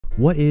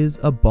What is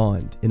a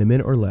bond in a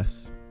minute or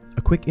less?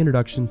 A quick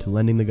introduction to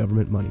lending the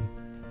government money.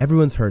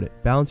 Everyone's heard it.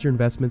 Balance your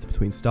investments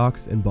between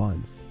stocks and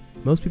bonds.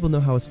 Most people know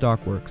how a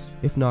stock works.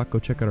 If not, go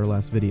check out our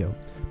last video.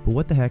 But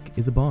what the heck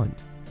is a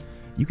bond?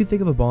 You could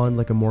think of a bond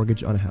like a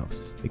mortgage on a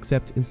house,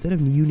 except instead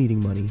of you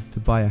needing money to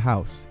buy a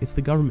house, it's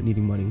the government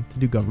needing money to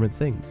do government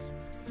things.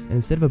 And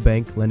instead of a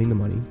bank lending the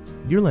money,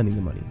 you're lending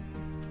the money.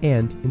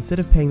 And instead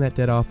of paying that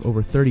debt off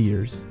over 30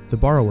 years, the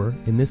borrower,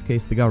 in this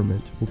case the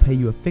government, will pay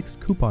you a fixed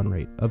coupon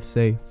rate of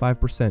say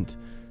 5%,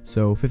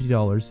 so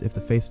 $50 if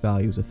the face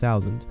value is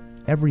 $1,000,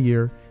 every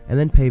year, and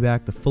then pay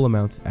back the full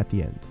amount at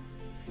the end.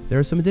 There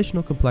are some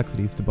additional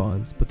complexities to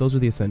bonds, but those are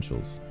the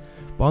essentials.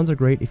 Bonds are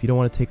great if you don't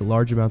want to take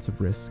large amounts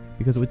of risk,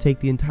 because it would take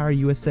the entire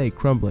USA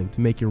crumbling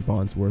to make your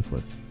bonds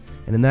worthless.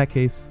 And in that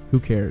case, who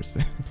cares?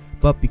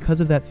 But because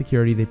of that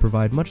security, they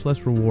provide much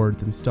less reward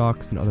than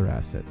stocks and other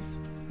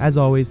assets. As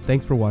always,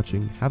 thanks for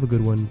watching, have a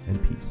good one,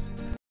 and peace.